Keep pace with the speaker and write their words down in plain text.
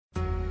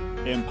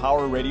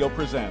Empower Radio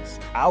presents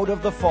Out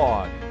of the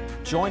Fog.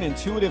 Join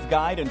intuitive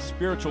guide and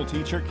spiritual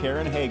teacher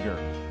Karen Hager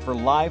for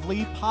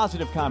lively,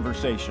 positive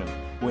conversation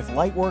with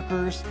light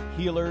workers,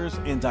 healers,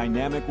 and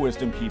dynamic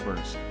wisdom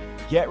keepers.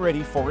 Get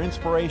ready for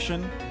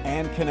inspiration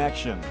and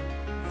connection.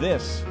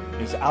 This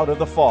is Out of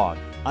the Fog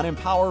on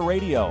Empower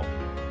Radio.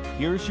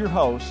 Here's your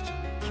host,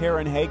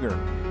 Karen Hager.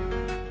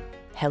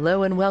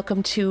 Hello and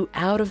welcome to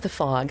Out of the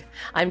Fog.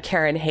 I'm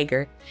Karen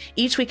Hager.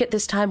 Each week at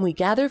this time, we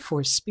gather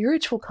for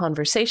spiritual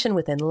conversation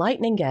with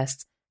enlightening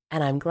guests,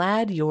 and I'm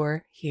glad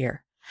you're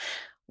here.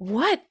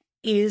 What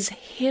is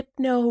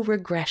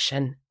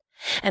hypno-regression?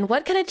 And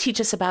what can it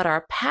teach us about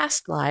our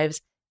past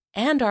lives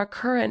and our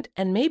current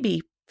and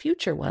maybe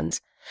future ones?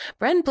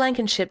 Bryn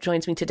Blankinship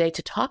joins me today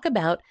to talk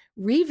about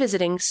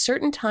revisiting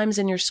certain times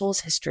in your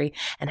soul's history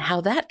and how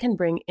that can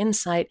bring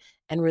insight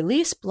and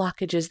release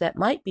blockages that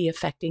might be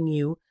affecting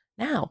you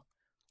now.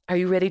 Are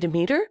you ready to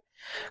meet her?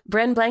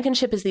 Bryn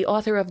Blankinship is the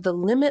author of The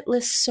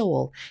Limitless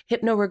Soul,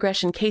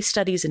 Hypno-Regression Case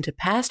Studies into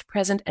Past,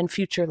 Present, and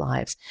Future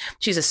Lives.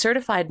 She's a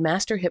Certified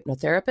Master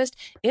Hypnotherapist,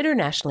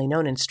 internationally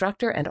known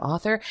instructor and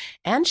author,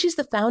 and she's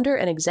the founder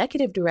and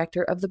executive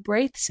director of the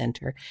Braithe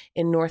Center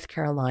in North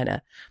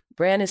Carolina.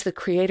 Bryn is the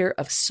creator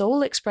of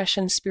Soul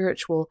Expression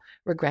Spiritual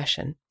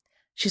Regression.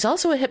 She's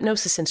also a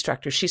hypnosis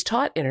instructor. She's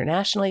taught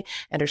internationally,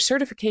 and her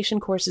certification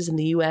courses in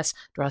the U.S.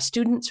 draw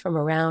students from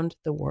around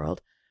the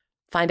world.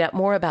 Find out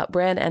more about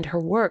Bryn and her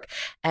work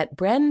at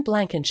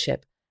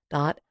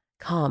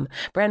brynblankinship.com.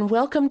 Bryn,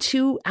 welcome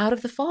to Out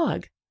of the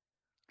Fog.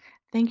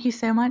 Thank you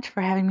so much for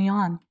having me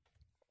on.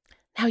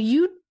 Now,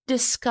 you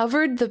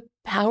discovered the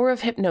power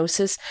of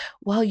hypnosis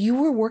while you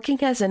were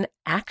working as an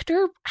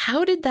actor.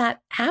 How did that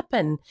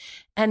happen?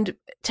 And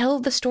tell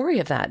the story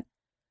of that.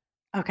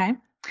 Okay.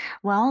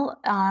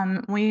 Well,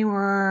 we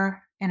were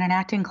in an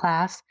acting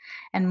class,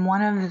 and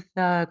one of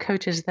the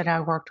coaches that I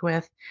worked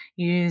with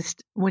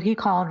used what he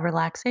called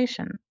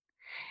relaxation.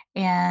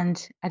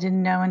 And I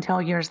didn't know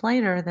until years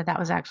later that that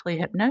was actually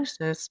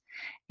hypnosis.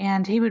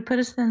 And he would put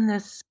us in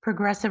this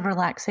progressive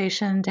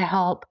relaxation to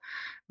help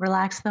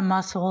relax the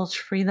muscles,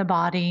 free the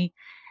body.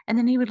 And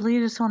then he would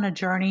lead us on a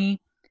journey,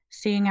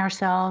 seeing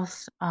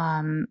ourselves,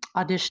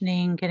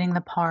 auditioning, getting the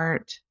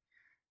part,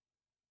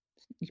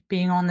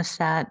 being on the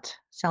set,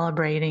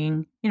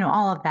 celebrating,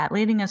 all of that,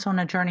 leading us on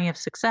a journey of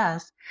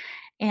success.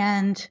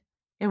 And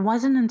it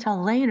wasn't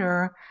until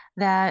later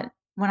that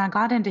when I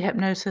got into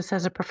hypnosis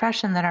as a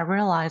profession that I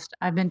realized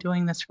I've been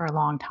doing this for a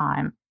long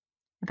time.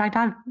 In fact,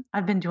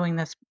 I've been doing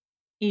this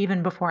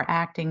even before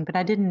acting, but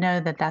I didn't know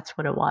that that's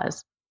what it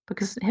was,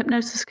 because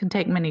hypnosis can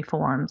take many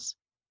forms.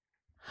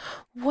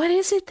 What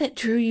is it that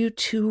drew you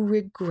to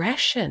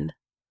regression?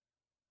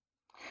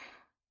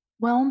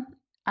 Well,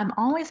 I've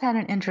always had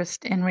an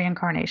interest in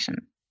reincarnation.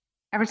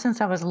 Ever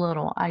since I was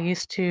little, I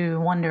used to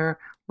wonder,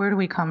 where do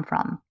we come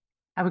from?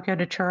 I would go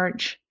to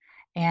church,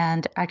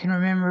 and I can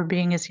remember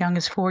being as young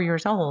as 4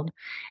 years old,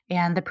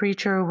 and the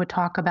preacher would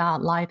talk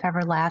about life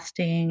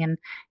everlasting. And,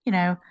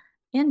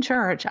 in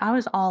church, I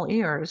was all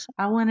ears.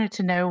 I wanted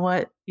to know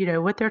what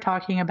they're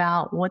talking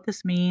about, what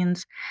this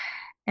means.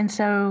 And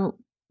so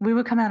we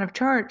would come out of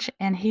church,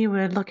 and he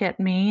would look at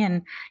me,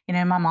 and,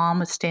 my mom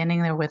was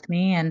standing there with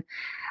me, and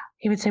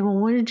he would say, well,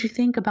 what did you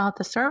think about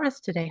the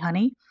service today,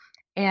 honey?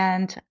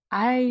 And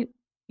he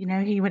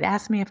would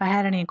ask me if I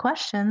had any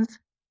questions.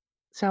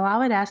 So I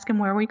would ask him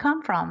where we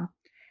come from.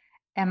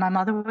 And my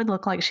mother would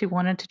look like she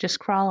wanted to just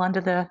crawl under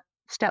the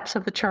steps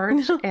of the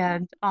church.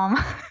 And,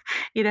 I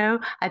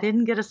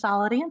didn't get a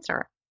solid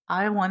answer.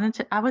 I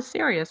was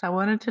serious. I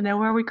wanted to know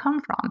where we come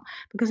from,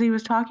 because he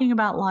was talking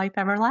about life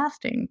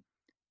everlasting.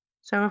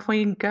 So if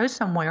we go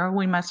somewhere,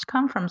 we must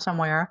come from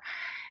somewhere.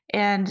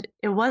 And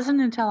it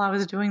wasn't until I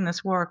was doing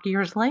this work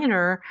years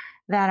later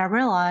that I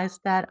realized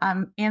that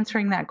I'm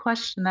answering that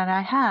question that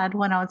I had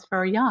when I was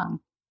very young.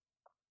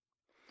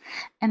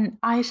 And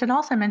I should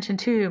also mention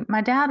too,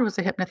 my dad was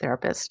a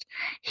hypnotherapist.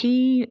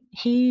 He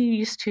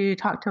used to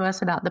talk to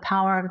us about the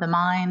power of the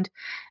mind.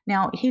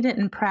 Now, he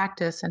didn't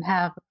practice and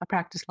have a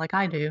practice like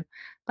I do,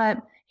 but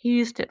he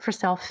used it for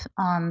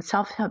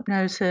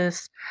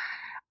self-hypnosis,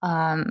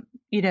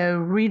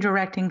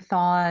 redirecting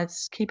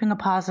thoughts, keeping a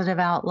positive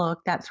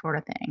outlook, that sort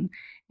of thing.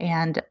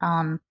 And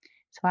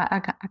so I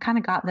kind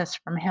of got this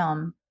from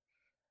him.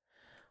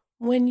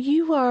 When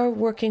you are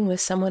working with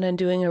someone and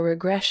doing a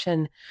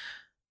regression,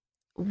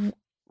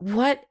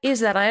 what is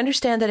that? I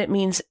understand that it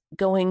means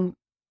going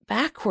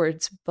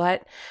backwards,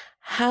 but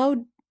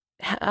how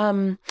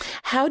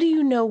do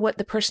you know what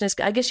the person is?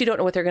 I guess you don't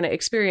know what they're going to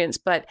experience,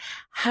 but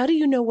how do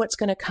you know what's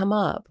going to come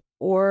up?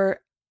 Or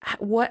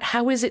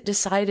how is it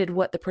decided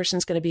what the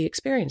person's going to be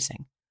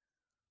experiencing?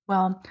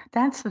 Well,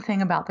 that's the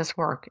thing about this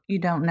work. You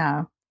don't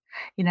know.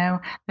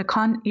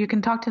 You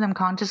can talk to them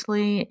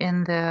consciously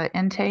in the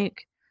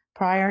intake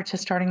prior to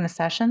starting the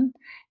session,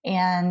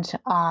 and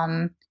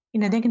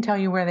they can tell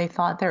you where they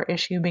thought their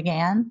issue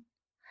began.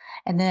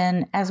 And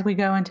then as we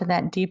go into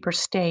that deeper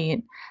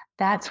state,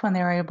 that's when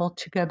they're able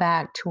to go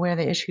back to where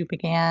the issue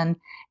began.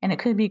 And it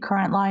could be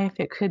current life,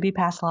 it could be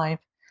past life,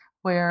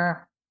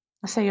 where,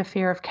 let's say, a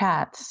fear of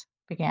cats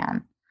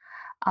began.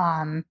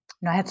 I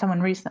had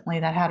someone recently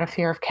that had a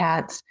fear of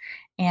cats,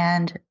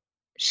 and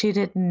she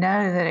didn't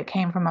know that it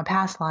came from a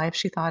past life.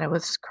 She thought it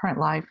was current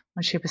life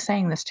when she was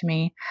saying this to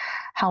me.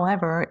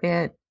 However,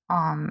 it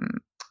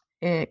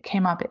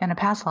came up in a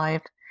past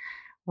life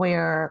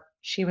where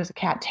she was a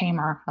cat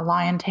tamer, a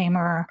lion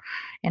tamer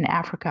in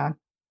Africa.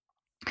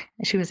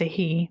 She was a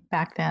he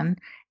back then.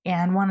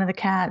 And one of the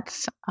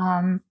cats,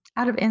 out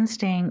of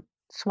instinct,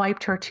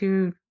 swiped her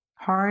too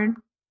hard,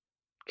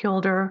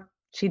 killed her.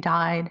 She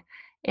died.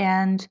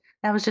 And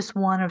that was just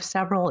one of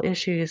several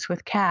issues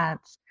with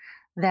cats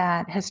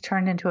that has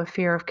turned into a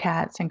fear of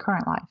cats in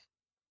current life.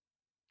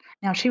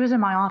 Now, she was in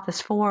my office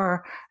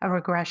for a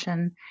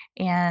regression,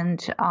 and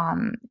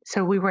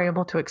so we were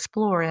able to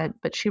explore it,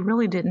 but she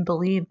really didn't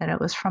believe that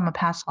it was from a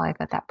past life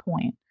at that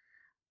point.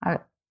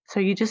 So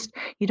you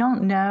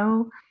don't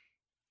know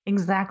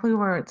exactly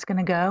where it's going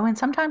to go, and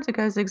sometimes it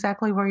goes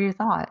exactly where you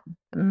thought.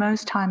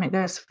 Most time it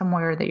goes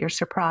somewhere that you're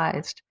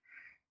surprised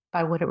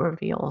by what it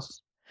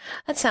reveals.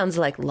 That sounds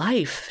like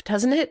life,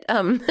 doesn't it?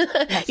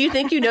 Yes. You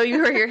think you know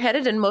where you're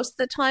headed, and most of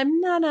the time,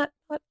 no, not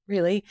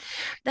really.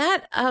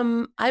 That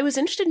I was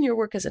interested in your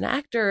work as an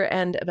actor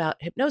and about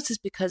hypnosis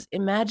because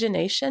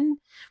imagination,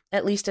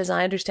 at least as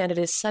I understand it,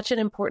 is such an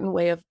important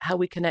way of how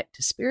we connect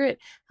to spirit,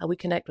 how we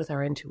connect with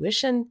our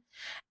intuition,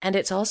 and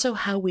it's also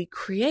how we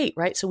create,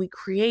 right? So we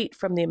create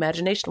from the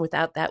imagination.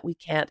 Without that, we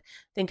can't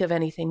think of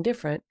anything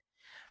different.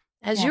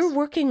 As you're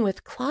working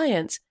with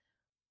clients,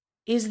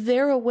 is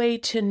there a way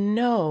to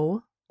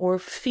know or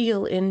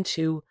feel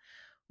into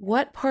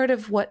what part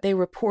of what they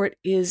report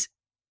is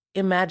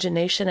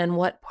imagination and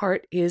what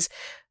part is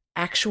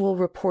actual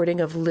reporting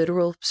of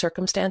literal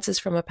circumstances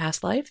from a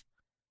past life?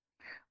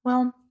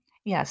 Well,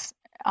 yes.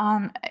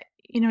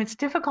 It's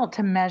difficult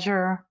to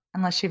measure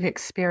unless you've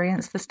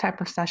experienced this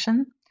type of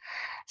session.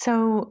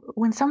 So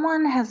when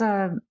someone has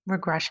a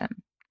regression,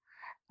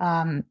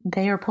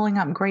 they are pulling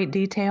up great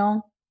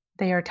detail.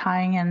 They are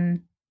tying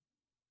in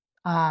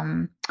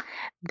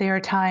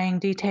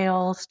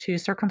details to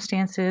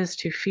circumstances,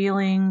 to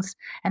feelings,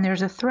 and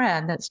there's a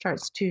thread that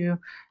starts to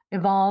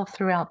evolve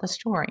throughout the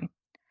story.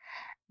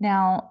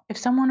 Now, if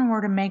someone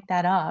were to make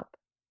that up,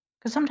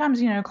 because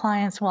sometimes,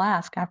 clients will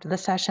ask after the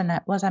session,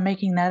 was I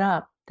making that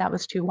up? That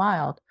was too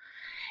wild.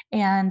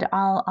 And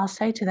I'll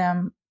say to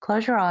them,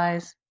 close your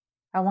eyes.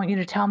 I want you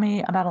to tell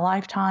me about a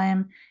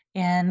lifetime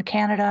in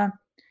Canada.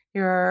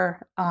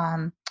 You're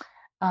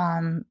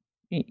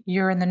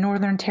in the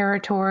Northern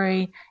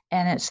Territory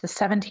and it's the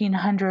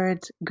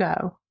 1700s,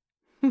 go.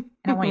 And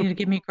I want you to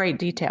give me great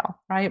detail,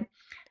 right?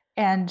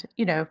 And,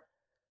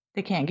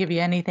 they can't give you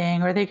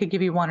anything, or they could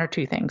give you one or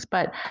two things,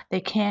 but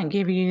they can't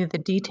give you the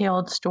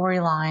detailed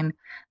storyline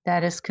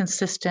that is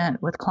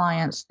consistent with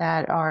clients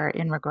that are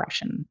in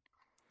regression.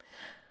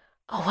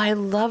 Oh, I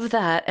love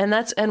that.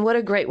 And what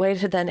a great way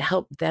to then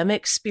help them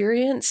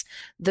experience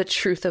the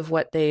truth of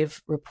what they've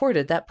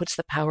reported. That puts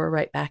the power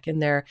right back in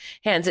their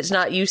hands. It's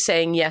not you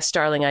saying, yes,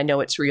 darling, I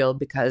know it's real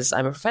because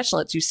I'm a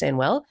professional. It's you saying,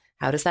 well,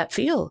 how does that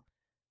feel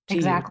to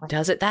Exactly. you?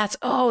 Does it? That's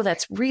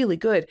really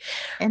good.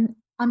 And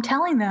I'm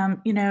telling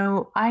them,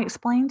 I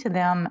explain to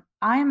them,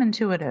 I am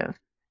intuitive.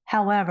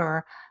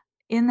 However,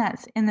 in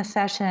the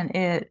session,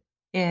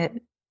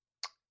 it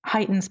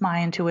heightens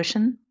my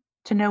intuition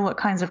to know what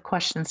kinds of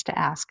questions to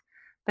ask.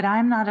 But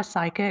I'm not a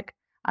psychic.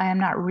 I am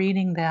not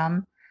reading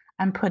them.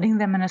 I'm putting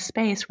them in a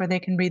space where they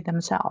can read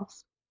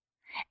themselves.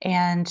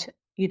 And,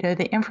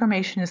 the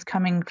information is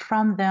coming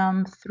from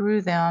them,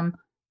 through them,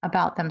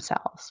 about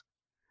themselves.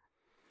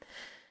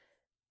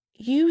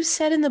 You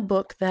said in the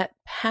book that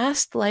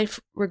past life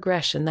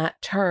regression,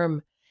 that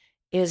term,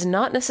 is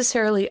not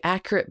necessarily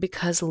accurate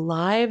because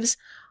lives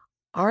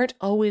aren't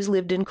always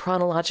lived in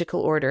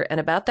chronological order. And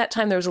about that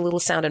time, there was a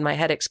little sound in my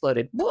head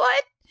exploded.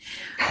 What?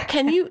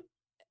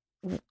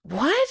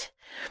 What?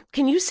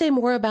 Can you say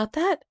more about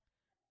that?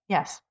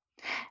 Yes.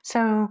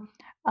 So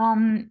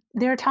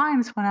there are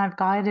times when I've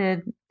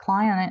guided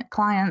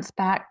clients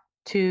back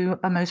to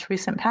a most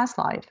recent past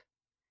life,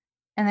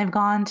 and they've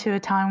gone to a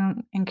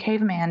time in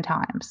caveman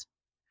times,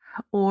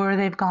 or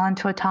they've gone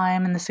to a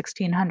time in the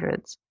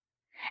 1600s.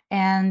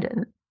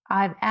 And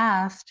I've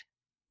asked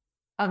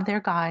of their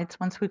guides,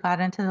 once we got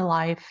into the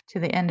life, to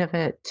the end of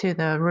it, to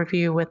the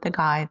review with the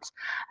guides,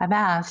 I've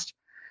asked,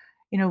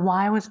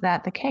 why was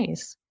that the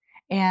case?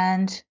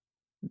 And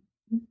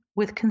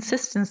with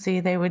consistency,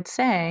 they would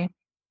say,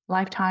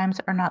 lifetimes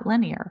are not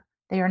linear.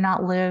 They are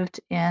not lived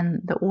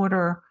in the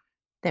order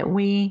that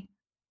we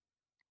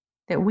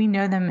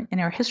know them in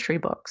our history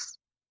books.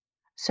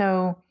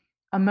 So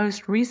a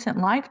most recent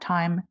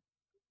lifetime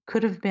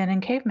could have been in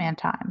caveman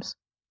times.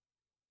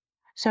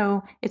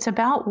 So it's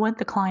about what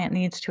the client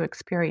needs to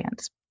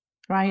experience,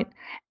 right?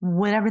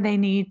 Whatever they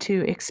need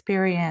to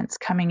experience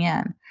coming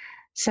in.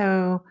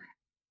 So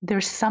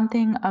there's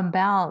something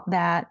about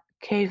that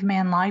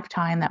caveman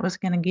lifetime that was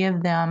going to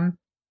give them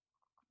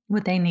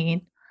what they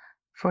need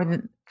for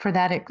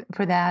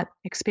that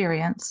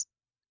experience.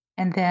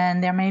 And then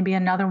there may be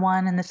another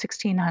one in the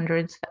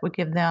 1600s that would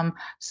give them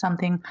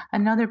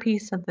another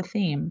piece of the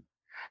theme.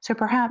 So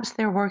perhaps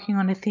they're working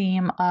on a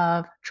theme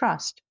of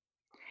trust.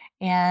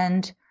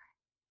 And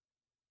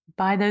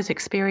by those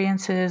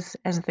experiences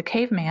as the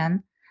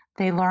caveman,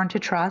 they learn to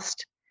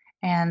trust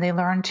and they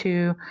learn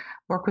to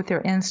work with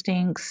their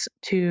instincts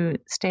to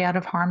stay out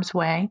of harm's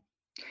way.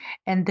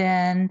 And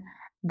then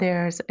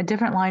there's a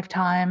different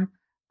lifetime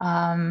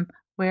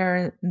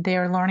where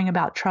they're learning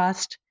about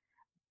trust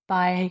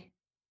by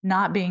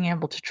not being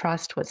able to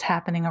trust what's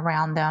happening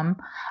around them.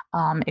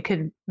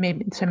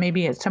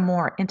 Maybe it's a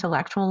more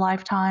intellectual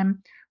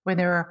lifetime where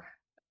they're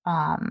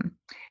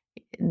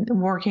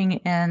working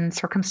in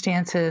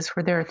circumstances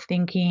where they're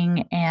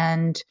thinking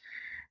and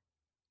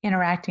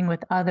interacting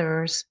with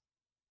others,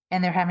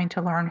 and they're having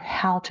to learn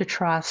how to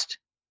trust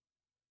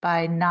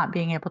by not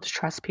being able to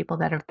trust people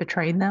that have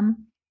betrayed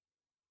them.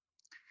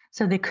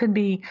 So they could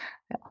be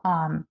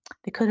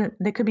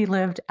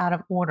lived out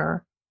of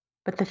order,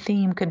 but the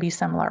theme could be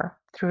similar.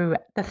 Through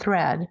the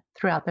thread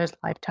throughout those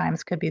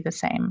lifetimes could be the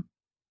same.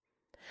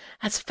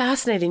 That's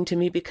fascinating to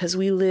me because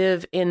we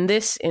live in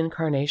this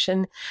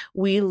incarnation.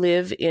 We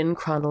live in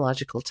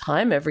chronological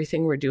time.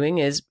 Everything we're doing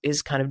is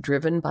kind of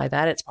driven by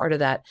that. It's part of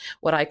that,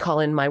 what I call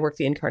in my work,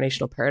 the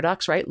incarnational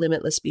paradox, right?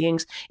 Limitless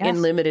beings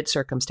in limited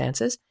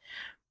circumstances.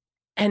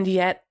 And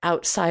yet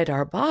outside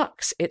our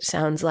box, it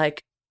sounds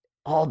like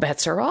all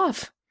bets are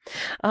off.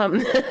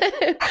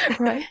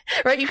 Right.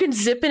 You can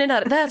zip in and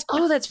out.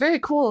 That's very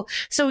cool.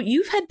 So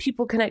you've had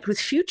people connect with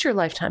future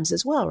lifetimes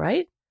as well,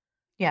 right?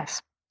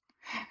 Yes.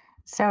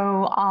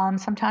 So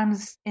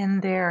sometimes in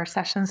their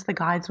sessions, the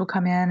guides will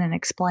come in and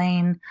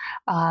explain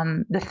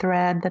the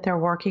thread that they're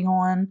working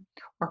on,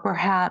 or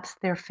perhaps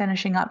they're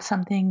finishing up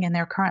something in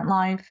their current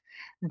life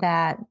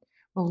that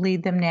will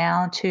lead them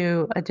now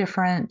to a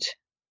different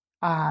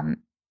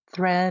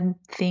thread,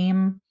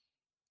 theme,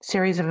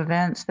 series of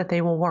events that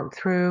they will work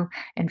through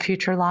in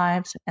future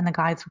lives, and the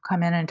guides will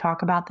come in and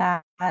talk about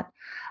that.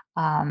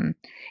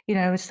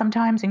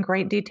 Sometimes in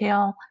great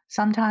detail,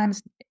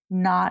 sometimes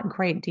not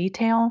great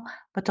detail,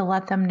 but to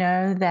let them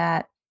know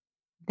that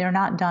they're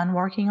not done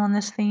working on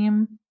this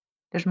theme.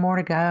 There's more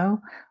to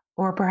go,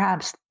 or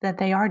perhaps that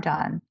they are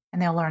done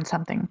and they'll learn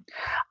something.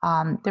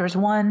 There was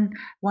one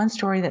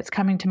story that's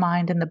coming to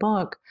mind in the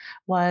book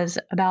was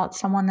about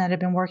someone that had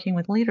been working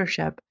with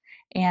leadership,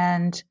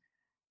 and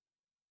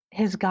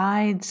his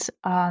guides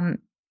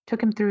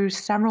took him through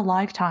several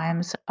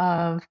lifetimes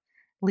of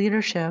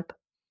leadership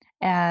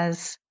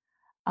as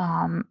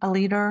a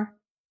leader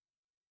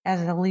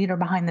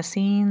behind the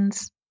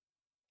scenes,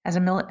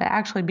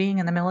 actually being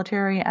in the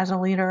military as a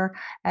leader,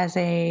 as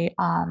a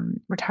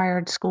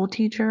retired school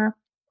teacher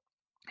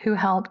who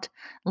helped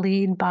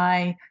lead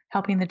by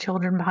helping the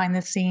children behind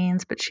the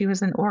scenes. But she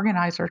was an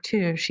organizer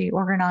too. She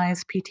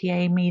organized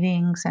PTA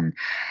meetings and,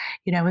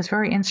 was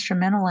very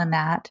instrumental in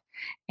that.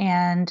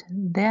 And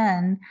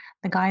then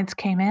the guides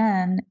came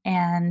in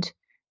and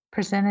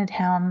presented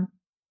him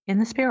in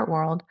the spirit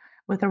world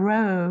with a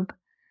robe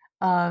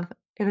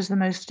it was the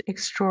most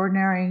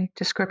extraordinary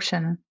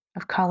description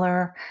of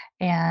color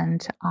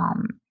and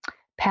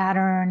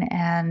pattern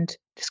and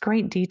just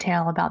great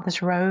detail about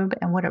this robe.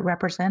 And what it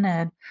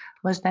represented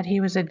was that he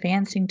was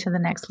advancing to the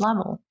next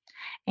level.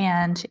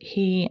 And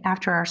he,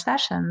 after our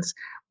sessions,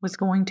 was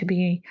going to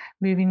be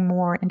moving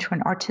more into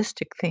an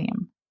artistic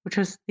theme, which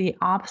was the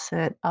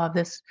opposite of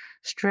this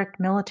strict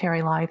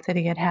military life that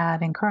he had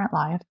had in current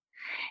life.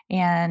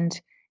 And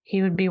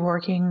he would be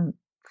working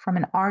from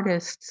an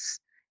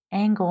artist's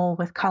angle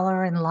with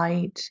color and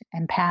light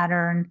and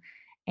pattern.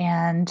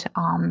 And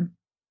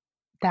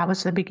that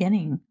was the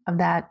beginning of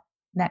that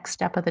next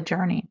step of the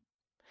journey.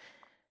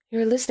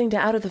 You're listening to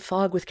Out of the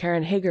Fog with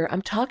Karen Hager.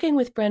 I'm talking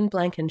with Bryn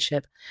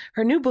Blankinship.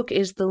 Her new book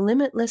is The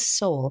Limitless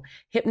Soul,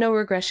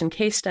 Hypno-Regression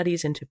Case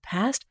Studies into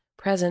Past,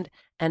 Present,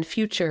 and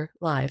Future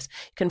Lives.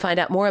 You can find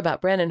out more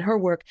about Bryn and her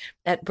work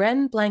at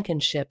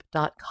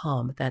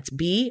brynblankinship.com. That's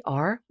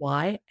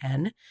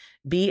BrynBlankinship,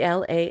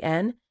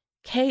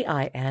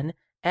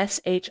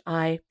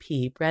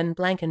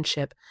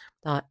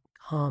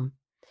 brynblankinship.com.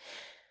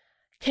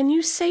 Can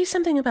you say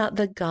something about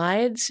the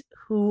guides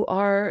who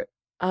are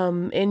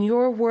in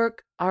your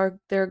work? Are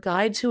there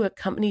guides who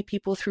accompany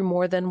people through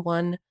more than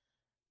one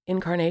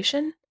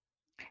incarnation?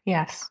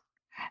 Yes.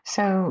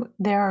 So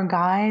there are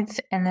guides,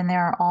 and then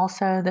there are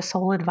also the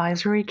Soul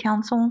Advisory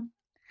Council.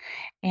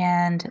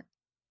 And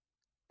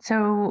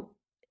so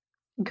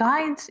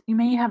guides, you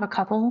may have a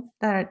couple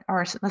that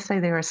are, let's say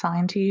they're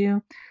assigned to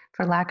you,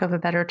 for lack of a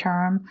better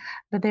term,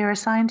 but they're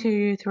assigned to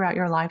you throughout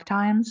your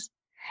lifetimes.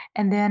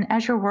 And then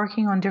as you're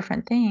working on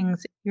different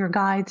things, your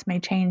guides may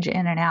change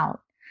in and out.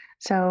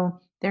 So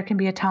there can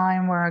be a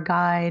time where a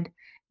guide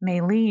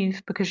may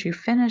leave because you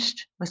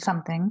finished with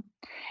something,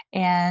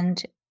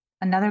 and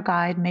another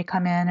guide may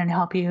come in and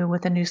help you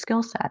with a new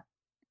skill set.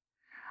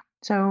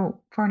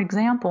 So for an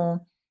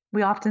example,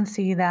 we often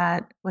see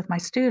that with my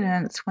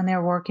students when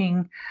they're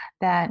working,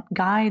 that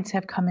guides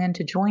have come in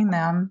to join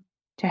them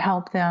to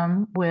help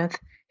them with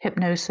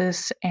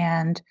hypnosis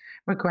and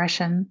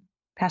regression,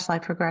 past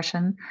life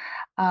regression,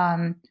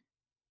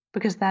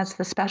 because that's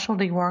the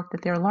specialty work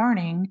that they're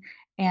learning,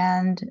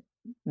 and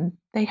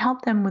they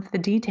help them with the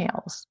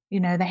details,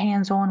 the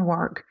hands-on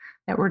work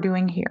that we're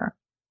doing here.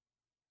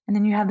 And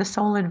then you have the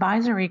Soul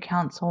Advisory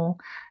Council,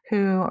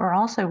 who are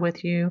also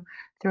with you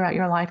throughout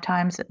your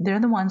lifetimes. They're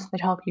the ones that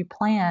help you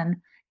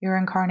plan your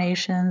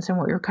incarnations and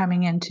what you're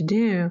coming in to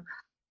do.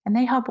 And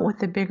they help with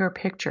the bigger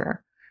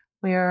picture,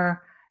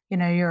 where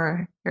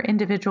your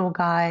individual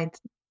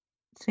guides,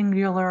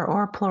 singular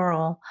or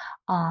plural,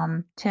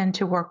 tend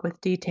to work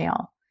with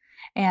detail.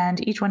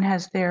 And each one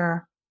has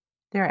their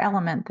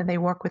element that they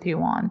work with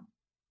you on.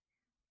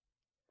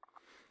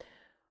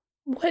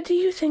 What do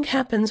you think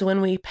happens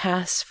when we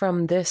pass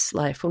from this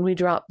life, when we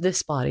drop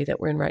this body that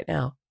we're in right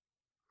now?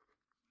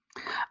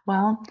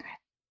 Well,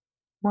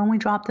 when we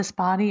drop this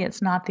body,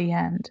 it's not the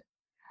end.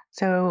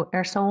 So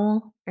our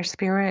soul, our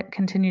spirit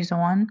continues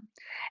on,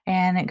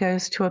 and it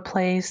goes to a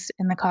place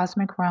in the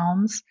cosmic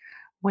realms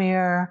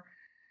where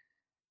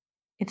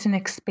it's an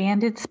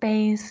expanded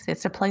space.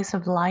 It's a place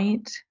of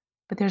light,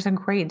 but there's a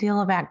great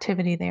deal of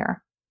activity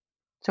there.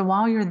 So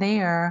while you're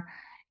there,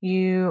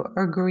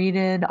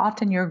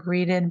 often you're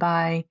greeted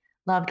by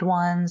loved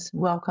ones,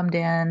 welcomed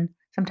in.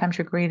 Sometimes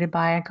you're greeted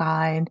by a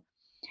guide.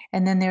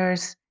 And then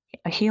there's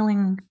a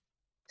healing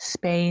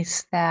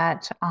space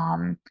that,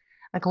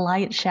 like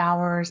light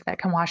showers that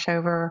can wash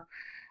over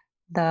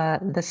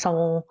the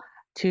soul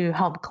to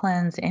help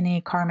cleanse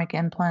any karmic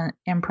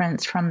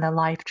imprints from the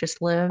life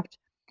just lived,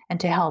 and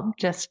to help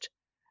just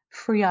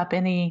free up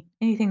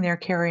anything they're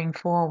carrying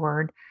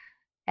forward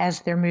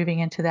as they're moving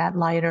into that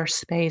lighter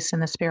space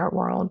in the spirit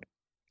world.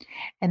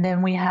 And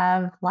then we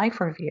have life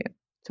review.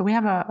 So we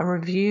have a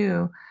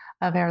review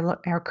of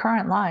our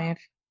current life.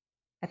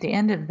 At the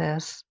end of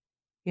this,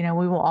 we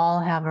will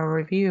all have a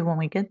review when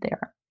we get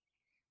there.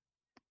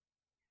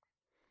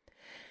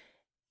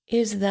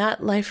 Is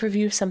that life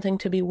review something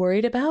to be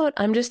worried about?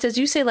 I'm just, as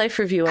you say life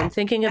review, I'm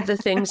thinking of the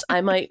things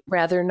I might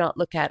rather not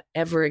look at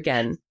ever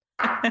again.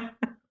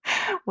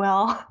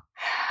 Well,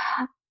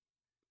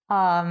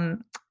 I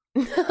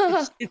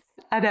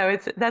know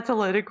that's a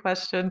loaded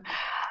question.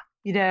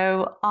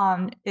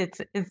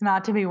 It's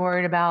not to be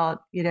worried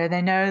about.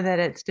 They know that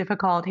it's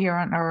difficult here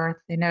on Earth.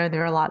 They know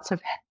there are lots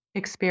of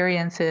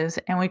experiences,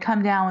 and we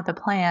come down with a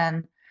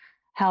plan.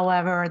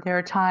 However, there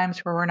are times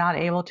where we're not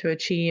able to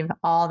achieve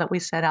all that we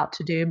set out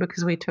to do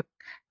because we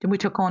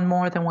took on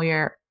more than we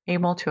are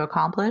able to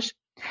accomplish.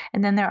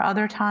 And then there are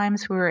other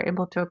times we were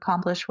able to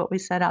accomplish what we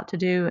set out to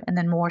do, and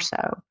then more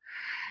so.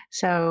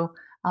 So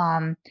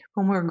when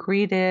we're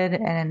greeted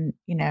and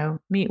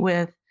meet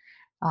with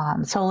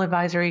Soul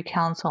Advisory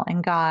Council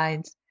and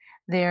guides,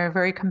 they're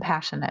very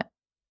compassionate.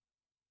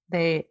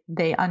 They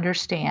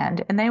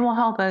understand, and they will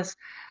help us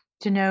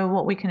to know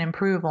what we can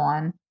improve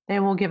on. They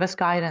will give us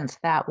guidance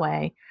that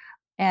way,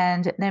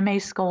 and they may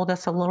scold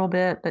us a little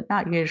bit, but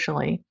not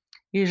usually.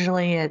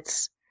 Usually,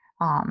 it's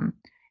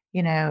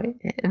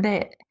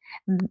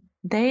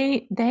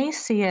they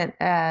see it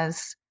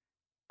as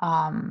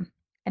an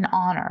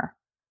honor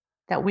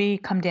that we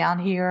come down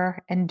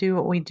here and do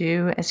what we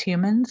do as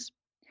humans.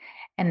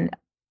 And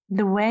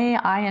the way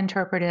I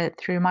interpret it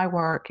through my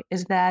work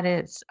is that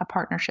it's a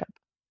partnership.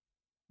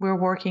 We're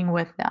working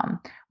with them.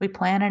 We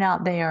plan it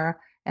out there,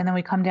 and then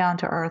we come down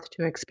to Earth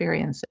to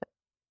experience it.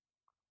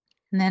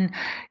 And then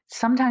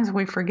sometimes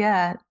we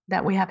forget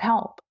that we have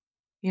help.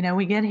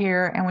 We get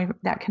here and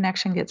that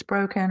connection gets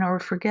broken, or we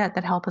forget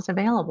that help is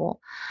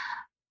available.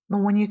 But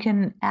when you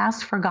can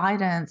ask for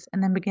guidance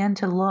and then begin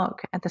to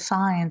look at the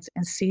signs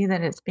and see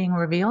that it's being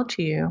revealed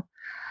to you,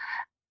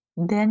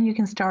 then you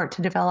can start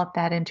to develop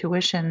that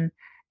intuition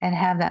and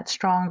have that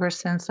stronger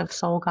sense of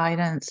soul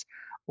guidance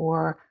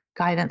or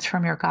guidance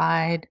from your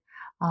guide,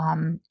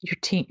 your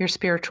team, your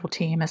spiritual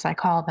team, as I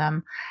call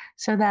them,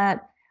 so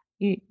that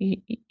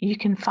you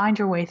can find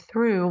your way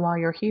through while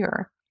you're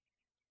here.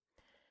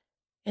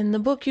 In the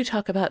book, you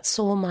talk about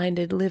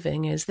soul-minded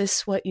living. Is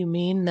this what you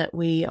mean, that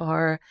we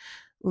are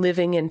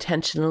living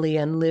intentionally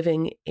and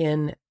living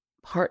in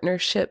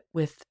partnership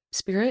with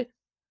spirit?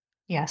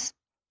 Yes.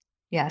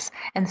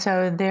 And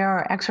so there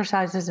are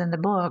exercises in the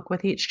book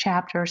with each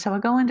chapter. So I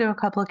go into a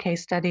couple of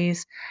case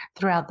studies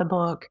throughout the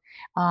book,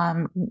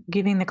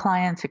 giving the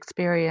client's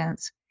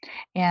experience.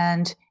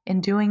 And in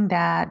doing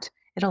that,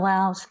 it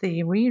allows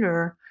the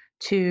reader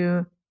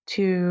to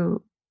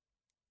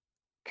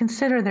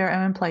consider their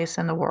own place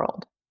in the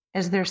world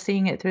as they're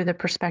seeing it through the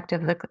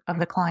perspective of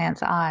the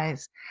client's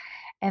eyes.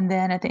 And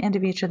then at the end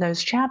of each of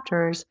those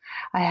chapters,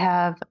 I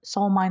have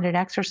soul-minded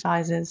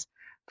exercises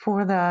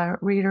for the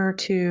reader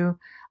to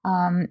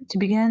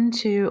begin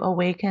to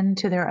awaken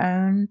to their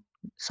own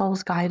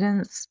soul's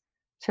guidance,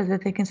 so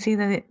that they can see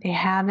that they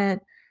have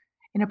it.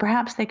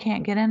 Perhaps they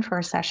can't get in for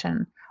a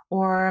session,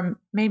 or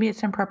maybe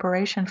it's in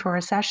preparation for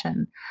a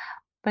session,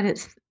 but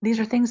these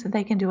are things that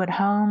they can do at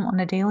home on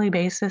a daily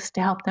basis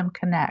to help them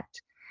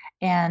connect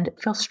and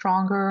feel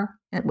stronger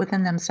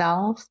within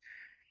themselves.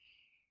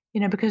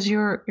 Because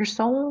your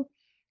soul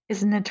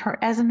is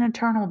as an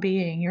eternal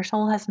being, your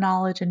soul has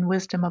knowledge and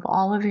wisdom of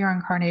all of your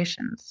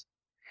incarnations.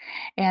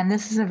 And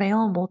this is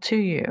available to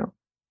you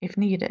if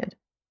needed.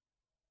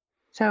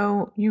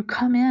 So you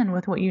come in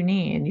with what you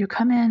need. You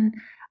come in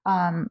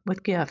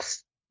with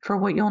gifts for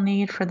what you'll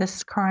need for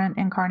this current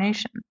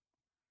incarnation.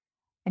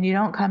 and you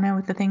don't come in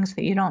with the things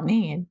that you don't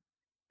need.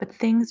 But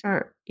things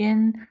are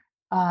in,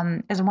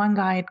 as one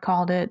guide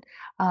called it,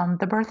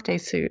 the birthday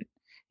suit.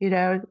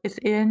 It's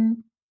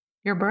in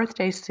your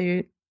birthday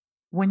suit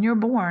when you're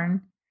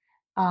born,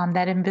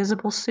 that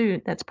invisible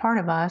suit that's part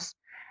of us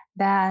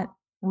that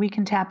we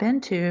can tap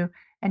into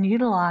and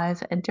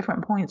utilize at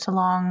different points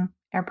along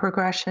our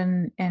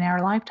progression in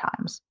our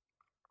lifetimes.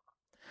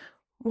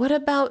 What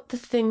about the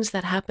things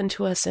that happen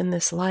to us in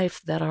this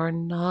life that are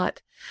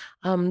not,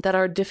 that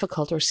are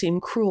difficult or seem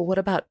cruel? What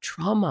about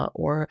trauma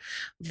or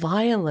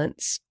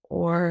violence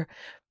or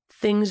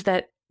things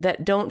that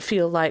don't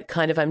feel like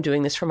kind of, I'm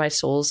doing this for my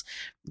soul's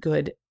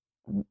good?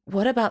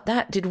 What about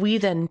that? Did we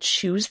then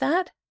choose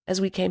that as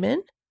we came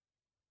in?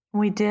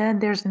 We did.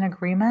 There's an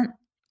agreement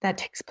that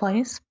takes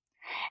place,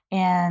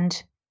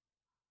 and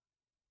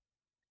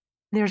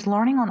there's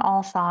learning on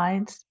all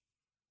sides,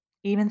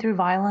 even through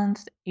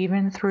violence,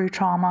 even through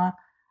trauma.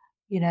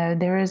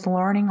 There is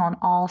learning on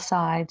all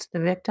sides, the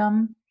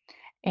victim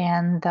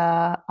and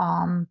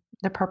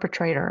the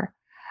perpetrator.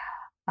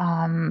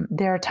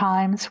 There are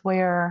times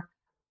where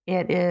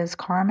it is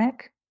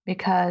karmic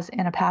because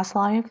in a past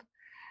life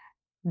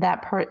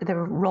the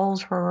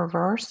roles were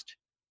reversed,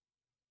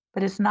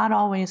 but it's not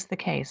always the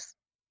case.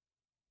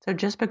 So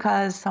just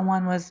because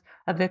someone was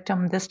a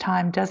victim this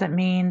time doesn't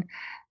mean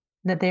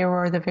that they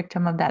were the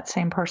victim of that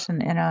same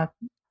person in a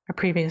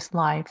previous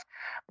life.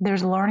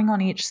 There's learning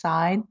on each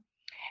side,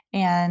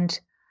 and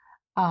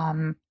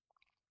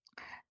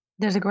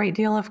there's a great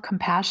deal of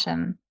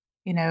compassion,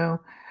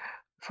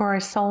 for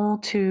a soul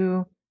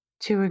to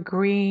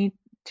agree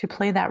to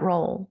play that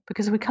role,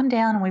 because we come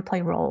down and we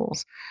play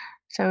roles.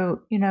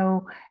 So,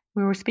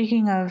 we were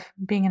speaking of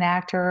being an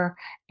actor,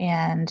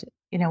 and,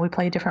 we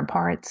play different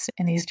parts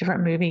in these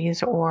different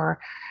movies or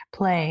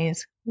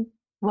plays.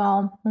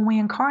 Well, when we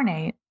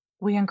incarnate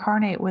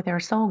with our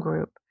soul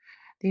group,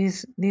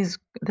 this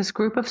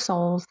group of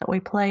souls that we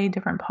play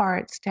different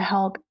parts to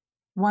help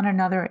one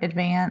another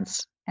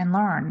advance and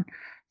learn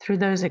through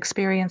those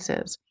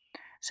experiences.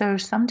 So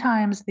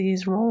sometimes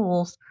these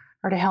roles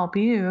are to help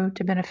you,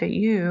 to benefit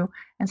you,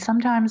 and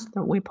sometimes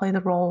we play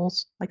the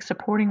roles, like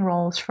supporting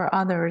roles for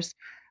others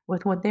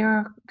with what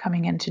they're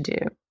coming in to do.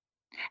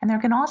 And there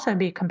can also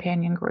be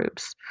companion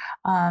groups.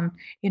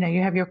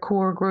 You have your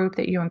core group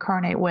that you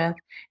incarnate with,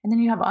 and then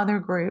you have other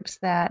groups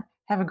that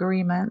have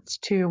agreements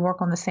to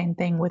work on the same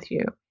thing with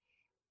you.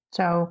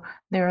 So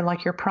they're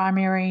like your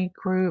primary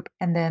group,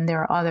 and then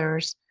there are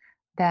others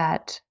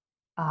that,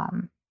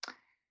 that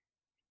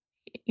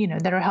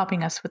are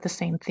helping us with the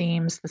same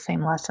themes, the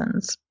same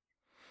lessons.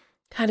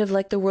 Kind of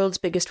like the world's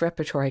biggest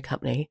repertory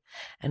company.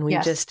 And we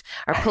just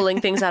are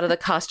pulling things out of the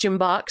costume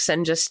box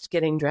and just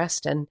getting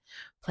dressed and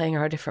playing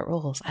our different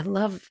roles. I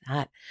love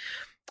that.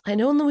 I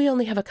know we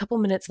only have a couple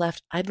minutes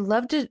left. I'd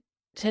love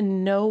to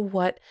know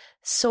what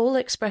soul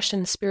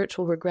expression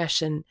spiritual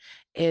regression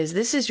is.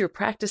 This is your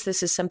practice.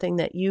 This is something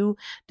that you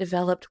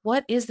developed.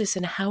 What is this,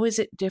 and how is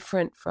it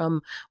different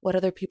from what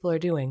other people are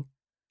doing?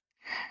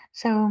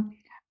 So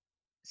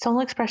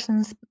soul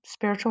expression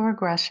spiritual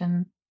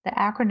regression, the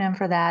acronym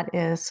for that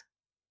is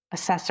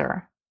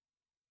assessor.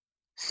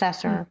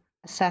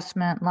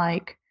 Assessment,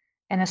 like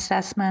an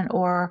assessment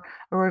or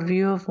a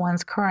review of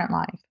one's current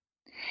life.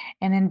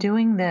 And in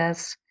doing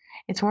this,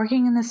 it's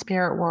working in the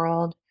spirit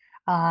world.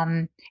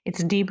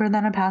 It's deeper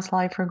than a past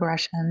life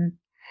regression,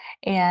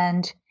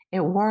 and it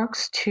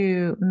works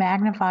to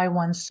magnify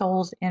one's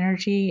soul's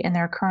energy in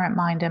their current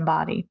mind and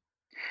body.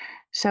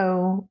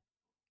 So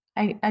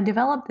I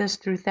developed this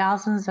through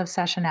thousands of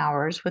session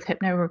hours with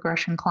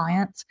hypno-regression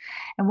clients.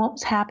 And what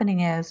was happening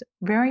is,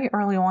 very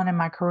early on in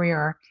my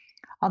career,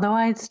 although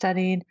I had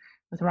studied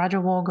with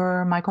Roger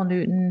Wolger, Michael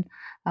Newton,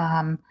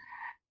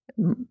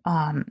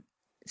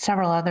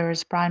 several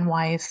others, Brian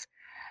Weiss,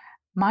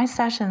 my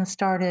sessions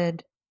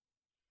started,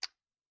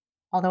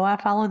 although I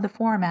followed the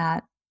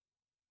format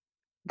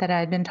that I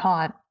had been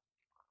taught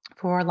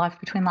for Life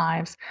Between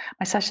Lives,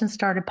 my sessions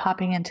started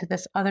popping into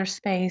this other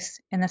space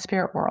in the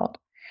spirit world.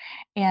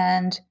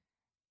 And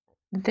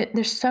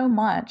there's so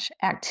much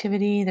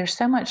activity, there's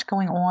so much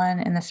going on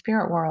in the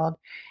spirit world.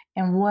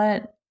 And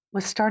what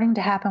was starting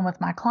to happen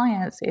with my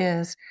clients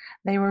is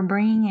they were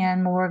bringing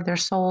in more of their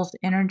soul's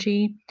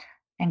energy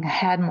and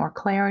had more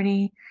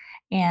clarity.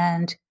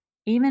 And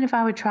even if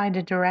I would try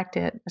to direct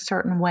it a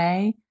certain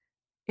way,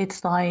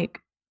 it's like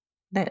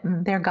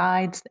their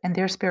guides and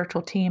their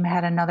spiritual team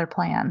had another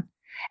plan.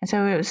 And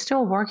so it was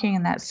still working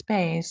in that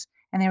space,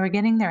 and they were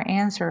getting their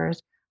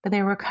answers, but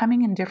they were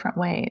coming in different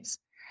ways.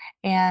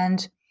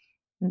 And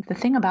the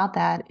thing about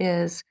that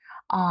is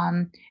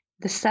the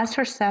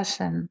assessor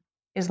session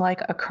is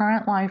like a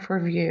current life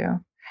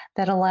review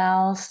that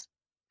allows,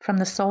 from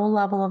the soul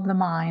level of the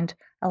mind,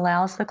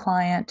 allows the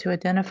client to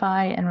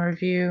identify and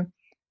review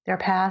their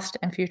past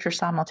and future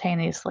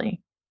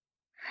simultaneously.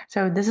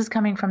 So this is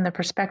coming from the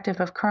perspective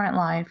of current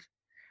life,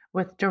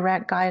 with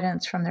direct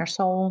guidance from their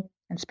soul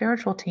and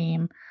spiritual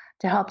team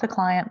to help the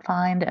client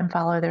find and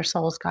follow their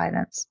soul's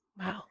guidance.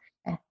 Wow.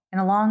 And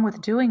along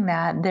with doing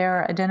that,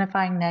 they're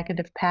identifying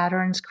negative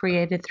patterns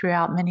created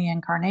throughout many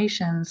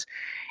incarnations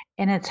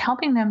And it's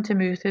helping them to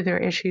move through their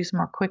issues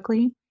more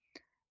quickly,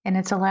 and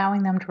it's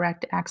allowing them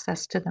direct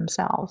access to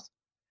themselves.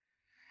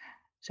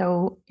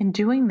 So in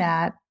doing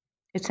that,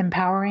 it's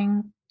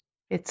empowering,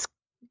 it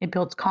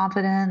builds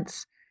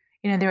confidence.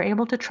 They're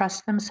able to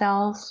trust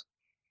themselves,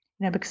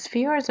 because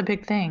fear is a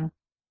big thing.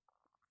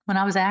 When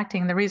I was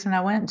acting, the reason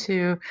I went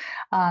to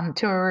a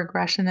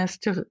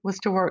regressionist was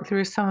to work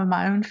through some of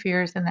my own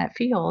fears in that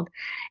field.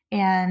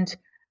 And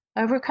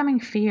overcoming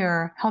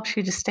fear helps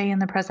you to stay in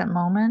the present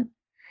moment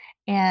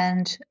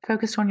and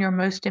focus on your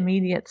most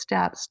immediate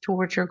steps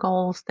towards your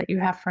goals that you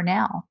have for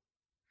now.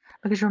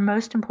 Because your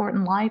most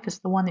important life is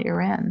the one that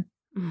you're in.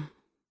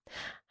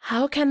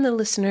 How can the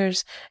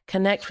listeners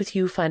connect with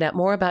you, find out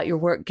more about your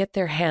work, get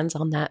their hands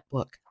on that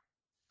book?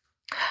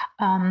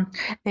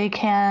 They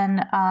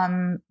can,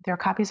 there are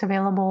copies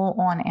available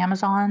on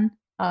Amazon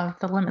of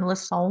The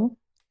Limitless Soul.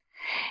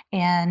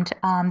 And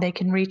they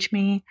can reach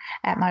me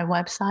at my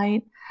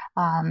website,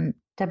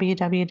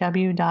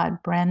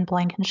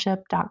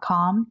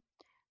 www.brynblankinship.com.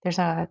 There's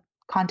a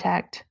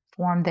contact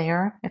form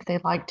there if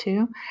they'd like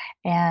to.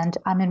 And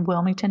I'm in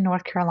Wilmington,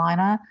 North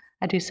Carolina.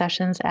 I do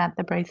sessions at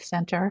the Braithe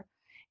Center.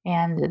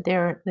 And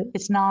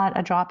it's not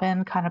a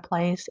drop-in kind of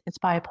place. It's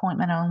by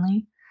appointment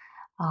only.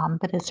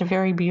 But it's a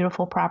very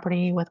beautiful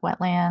property with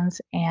wetlands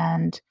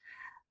and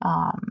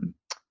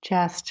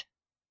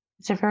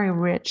it's a very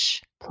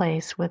rich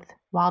place with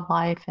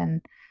wildlife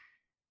and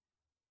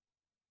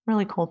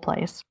really cool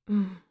place.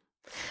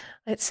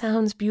 It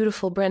sounds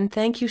beautiful, Bryn.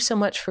 Thank you so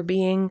much for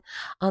being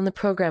on the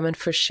program and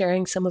for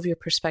sharing some of your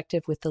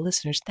perspective with the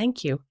listeners.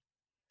 Thank you.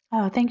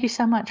 Oh, thank you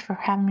so much for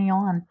having me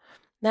on.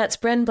 That's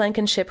Bryn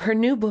Blankinship. Her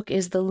new book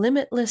is The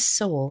Limitless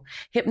Soul,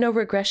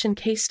 Hypno-Regression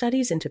Case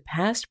Studies into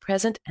Past,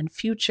 Present, and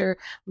Future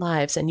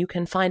Lives. And you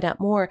can find out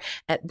more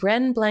at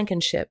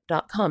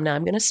brynblankinship.com. Now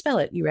I'm going to spell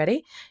it. You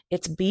ready?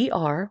 It's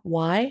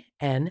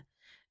BrynBlankinship,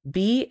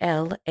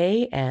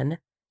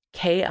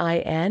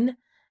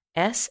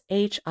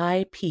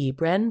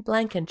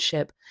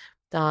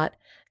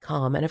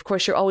 brynblankinship.com. And of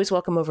course, you're always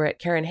welcome over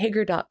at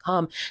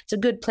KarenHager.com. It's a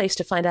good place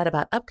to find out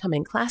about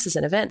upcoming classes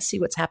and events, see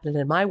what's happening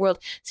in my world,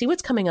 see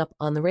what's coming up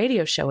on the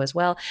radio show as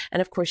well.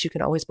 And of course, you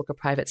can always book a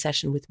private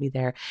session with me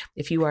there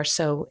if you are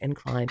so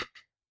inclined.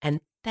 And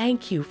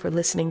thank you for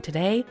listening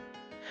today.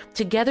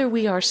 Together,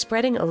 we are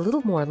spreading a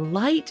little more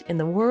light in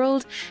the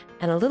world,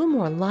 and a little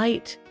more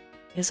light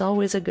is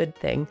always a good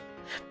thing.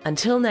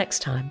 Until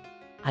next time,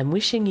 I'm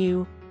wishing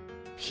you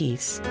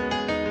peace.